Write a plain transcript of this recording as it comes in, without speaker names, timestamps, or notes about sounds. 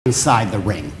inside the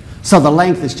ring. So the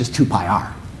length is just 2 pi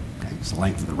r. Okay? It's the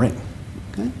length of the ring.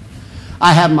 Okay?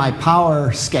 I have my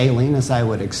power scaling, as I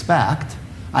would expect.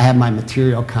 I have my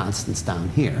material constants down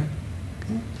here.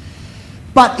 Okay?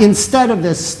 But instead of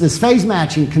this phase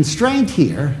matching constraint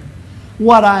here,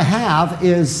 what I have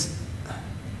is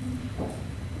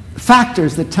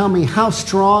factors that tell me how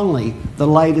strongly the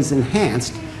light is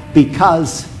enhanced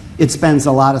because it spends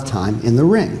a lot of time in the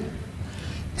ring.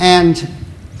 And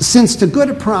since to good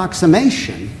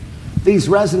approximation, these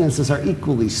resonances are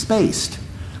equally spaced,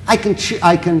 I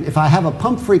can, if I have a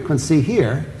pump frequency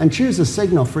here and choose a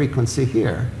signal frequency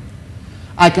here,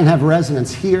 I can have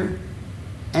resonance here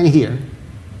and here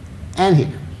and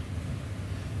here.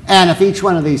 And if each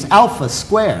one of these alpha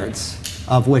squareds,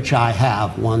 of which I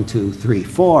have 1, 2, 3,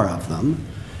 4 of them,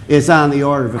 is on the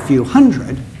order of a few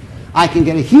hundred, I can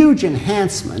get a huge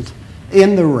enhancement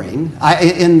in the ring,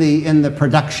 in the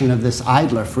production of this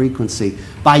idler frequency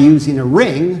by using a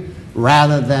ring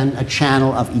rather than a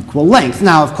channel of equal length.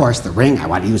 Now, of course, the ring, I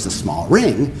want to use a small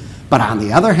ring, but on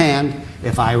the other hand,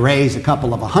 if I raise a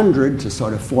couple of 100 to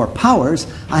sort of 4 powers,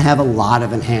 I have a lot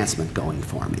of enhancement going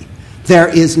for me. There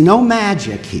is no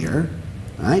magic here,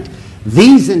 right?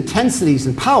 These intensities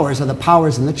and powers are the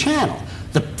powers in the channel.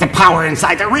 The power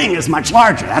inside the ring is much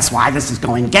larger. That's why this is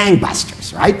going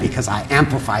gangbusters, right? Because I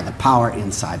amplify the power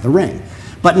inside the ring.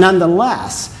 But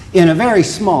nonetheless, in a very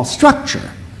small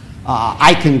structure,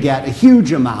 I can get a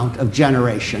huge amount of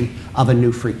generation of a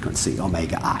new frequency,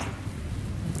 omega I.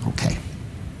 Okay.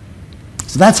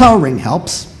 So that's how a ring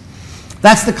helps.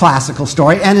 That's the classical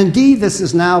story. And indeed, this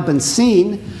has now been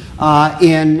seen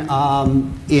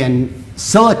in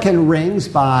silicon rings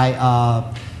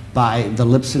by the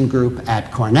Lipson group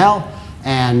at Cornell,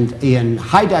 and in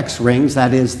Hydex rings,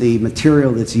 that is the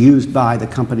material that's used by the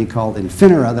company called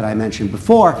Infinera that I mentioned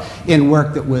before, in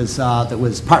work that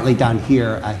was partly done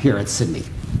here at Sydney.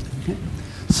 Okay.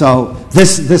 So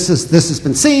this has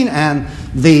been seen, and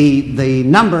the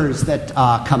numbers that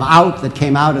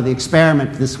came out of the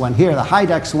experiment, this one here, the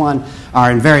Hydex one,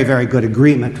 are in very, very good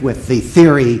agreement with the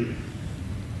theory,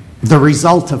 the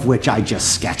result of which I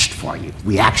just sketched for you.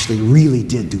 We actually really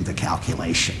did do the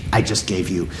calculation. I just gave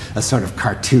you a sort of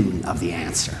cartoon of the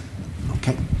answer.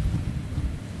 Okay?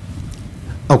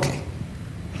 Okay.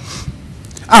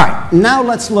 All right, now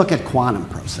let's look at quantum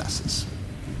processes.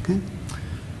 Okay?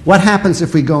 What happens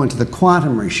if we go into the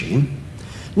quantum regime?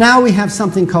 Now we have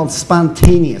something called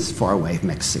spontaneous four-wave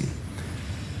mixing.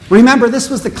 Remember, this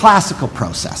was the classical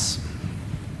process.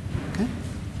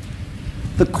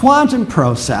 The quantum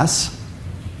process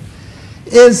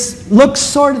looks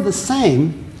sort of the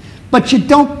same, but you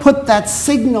don't put that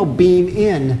signal beam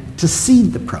in to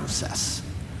seed the process.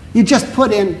 You just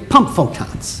put in pump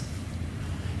photons.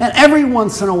 And every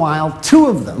once in a while, 2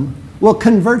 of them will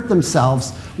convert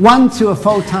themselves, one to a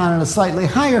photon at a slightly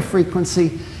higher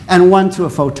frequency and one to a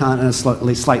photon at a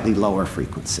slightly lower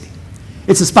frequency.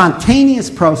 It's a spontaneous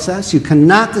process. You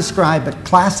cannot describe it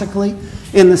classically.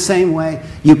 In the same way,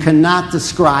 you cannot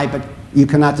describe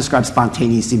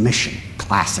spontaneous emission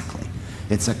classically.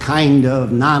 It's a kind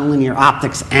of nonlinear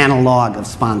optics analog of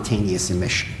spontaneous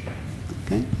emission.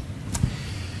 Okay?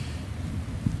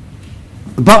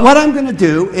 But what I'm going to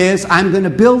do is I'm going to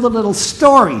build a little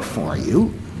story for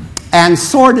you and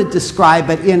sort of describe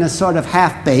it in a sort of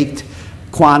half-baked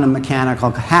quantum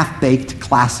mechanical, half-baked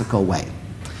classical way.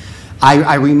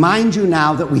 I remind you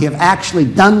now that we have actually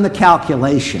done the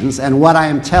calculations, and what I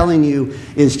am telling you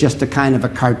is just a kind of a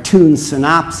cartoon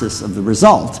synopsis of the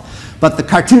result. But the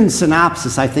cartoon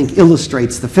synopsis, I think,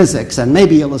 illustrates the physics, and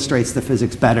maybe illustrates the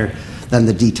physics better than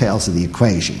the details of the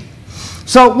equation.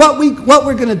 So what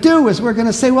we're going to do is we're going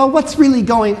to say, well, what's really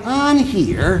going on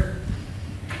here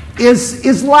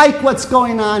is like what's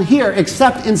going on here,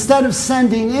 except instead of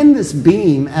sending in this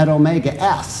beam at omega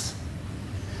s,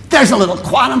 there's a little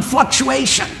quantum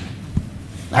fluctuation.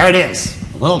 There it is,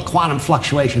 a little quantum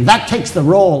fluctuation. That takes the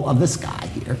role of this guy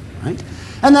here, right?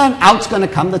 And then out's going to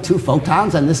come the 2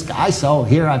 photons and this guy. So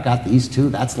here I've got these 2,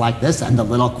 that's like this, and the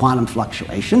little quantum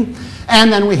fluctuation. And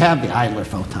then we have the idler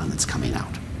photon that's coming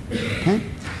out. Okay?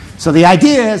 So the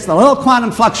idea is the little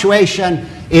quantum fluctuation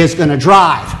is going to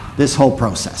drive this whole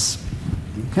process.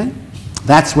 Okay?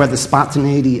 That's where the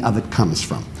spontaneity of it comes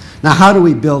from. Now, how do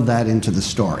we build that into the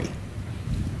story?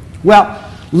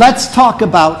 Well, let's talk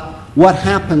about what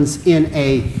happens in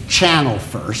a channel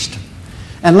first.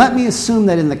 And let me assume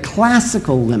that in the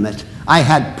classical limit, I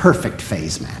had perfect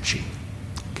phase matching.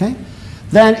 Okay?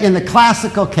 Then in the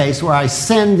classical case where I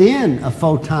send in a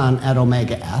photon at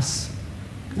omega s,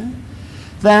 okay,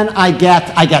 then I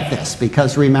get this,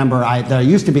 because remember, there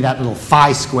used to be that little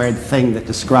phi squared thing that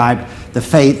described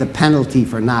the penalty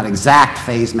for not exact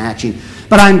phase matching.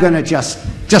 But I'm going to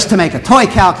just to make a toy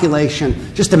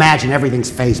calculation, just imagine everything's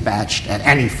phase matched at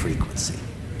any frequency.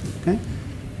 Okay?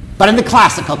 But in the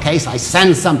classical case, I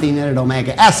send something in at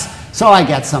omega s, so I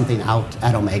get something out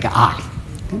at omega I.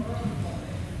 Okay?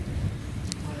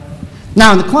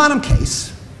 Now, in the quantum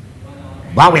case,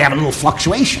 well, we have a little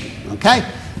fluctuation, okay?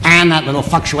 And that little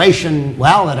fluctuation,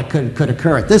 well, it could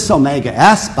occur at this omega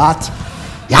s, but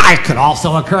yeah, it could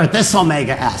also occur at this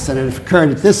omega s. And if it occurred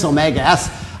at this omega s,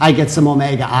 I get some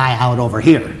omega I out over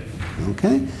here,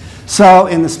 okay? So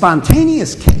in the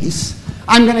spontaneous case,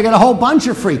 I'm going to get a whole bunch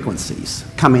of frequencies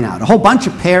coming out, a whole bunch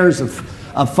of pairs of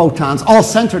photons, all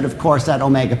centered, of course, at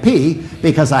omega p,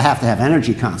 because I have to have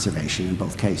energy conservation in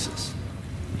both cases.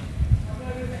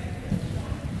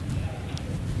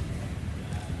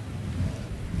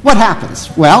 What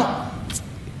happens? Well,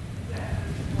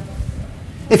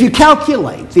 if you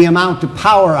calculate the amount of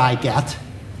power I get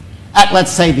at,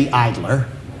 let's say, the idler,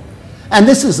 and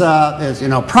this is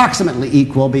approximately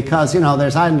equal because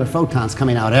there's idler photons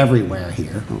coming out everywhere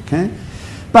here, okay?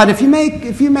 But if you make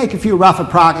a few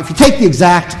if you take the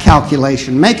exact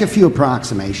calculation, make a few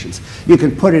approximations, you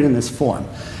can put it in this form,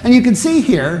 and you can see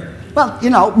here,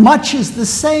 well, much is the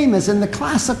same as in the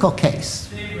classical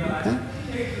case. Okay?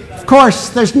 Of course,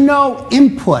 there's no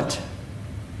input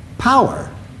power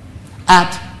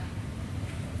at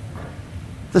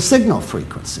the signal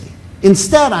frequency.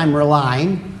 Instead, I'm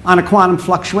relying on a quantum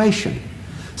fluctuation.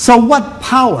 So what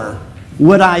power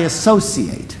would I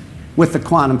associate with the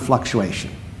quantum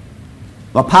fluctuation?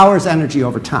 Well, power is energy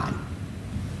over time.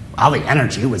 Well, the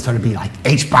energy would sort of be like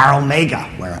h bar omega,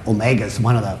 where omega is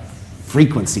one of the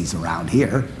frequencies around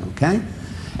here, okay?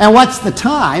 And what's the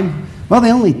time? Well,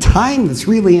 the only time that's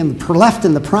really left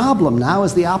in the problem now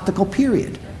is the optical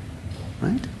period,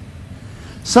 right?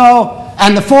 So,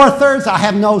 and the 4/3, I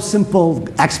have no simple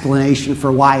explanation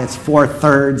for why it's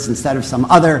 4/3 instead of some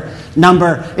other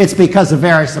number. It's because of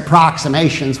various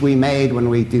approximations we made when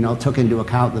we took into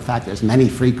account the fact there's many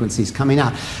frequencies coming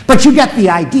out. But you get the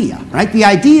idea, right? The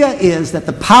idea is that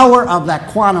the power of that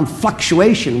quantum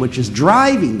fluctuation, which is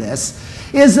driving this,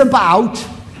 is about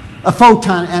a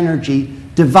photon energy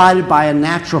divided by a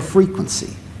natural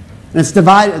frequency. And it's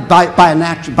divided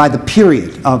by the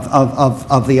period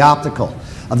of the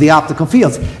optical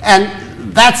fields. And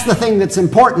that's the thing that's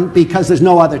important because there's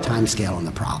no other time scale in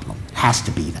the problem. It has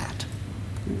to be that.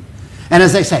 And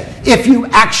as they say, if you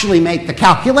actually make the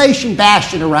calculation,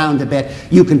 bash it around a bit,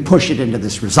 you can push it into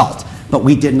this result. But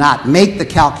we did not make the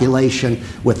calculation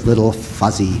with little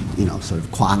fuzzy, sort of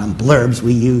quantum blurbs.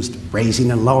 We used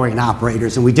raising and lowering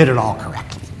operators, and we did it all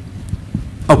correctly.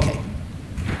 Okay.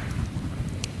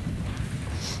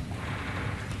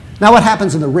 Now what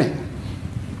happens in the ring?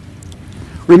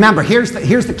 Remember, here's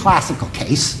the classical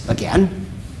case again,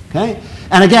 okay?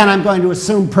 And again, I'm going to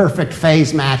assume perfect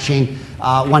phase matching.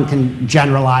 One can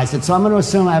generalize it. So I'm going to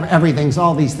assume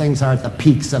all these things are at the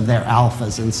peaks of their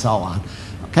alphas and so on,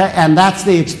 okay? And that's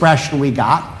the expression we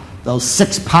got, those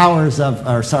 8 powers of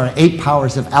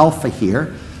alpha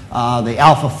here. The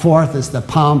alpha fourth is the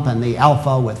pump, and the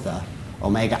alpha with the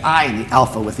omega I, and the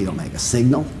alpha with the omega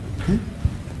signal. Okay?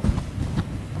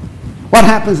 What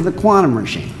happens in the quantum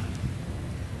regime?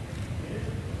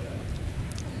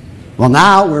 Well,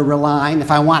 now we're relying,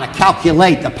 if I want to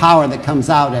calculate the power that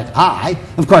comes out at I,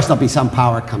 of course there'll be some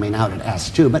power coming out at S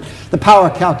too, but the power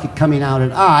coming out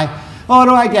at I, what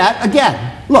do I get?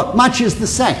 Again, look, much is the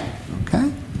same,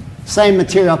 okay? Same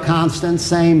material constant,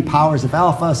 same powers of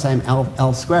alpha, same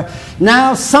L squared.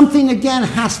 Now something again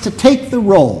has to take the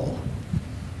role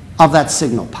of that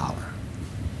signal power.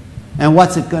 And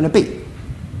what's it going to be?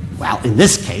 Well, in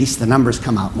this case, the numbers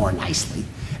come out more nicely.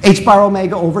 H bar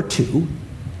omega over 2,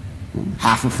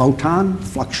 half a photon,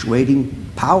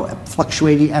 fluctuating power,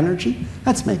 fluctuating energy.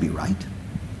 That's maybe right.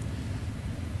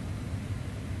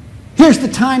 Here's the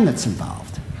time that's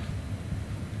involved.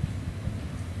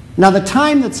 Now, the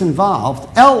time that's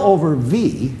involved, L over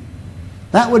V,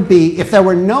 that would be, if there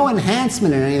were no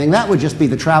enhancement in anything, that would just be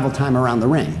the travel time around the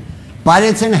ring. But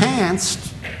it's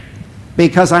enhanced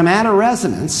because I'm at a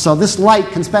resonance, so this light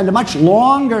can spend a much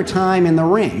longer time in the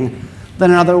ring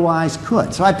than it otherwise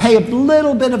could. So I pay a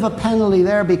little bit of a penalty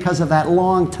there because of that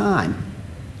long time.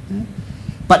 Okay?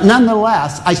 But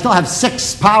nonetheless, I still have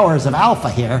 6 powers of alpha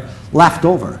here left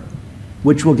over,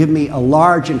 which will give me a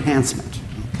large enhancement.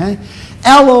 Okay?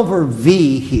 L over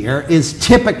V here is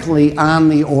typically on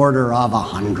the order of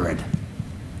 100.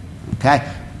 Okay?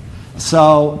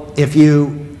 So if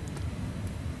you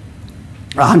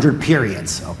 100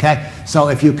 periods, okay? So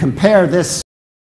if you compare this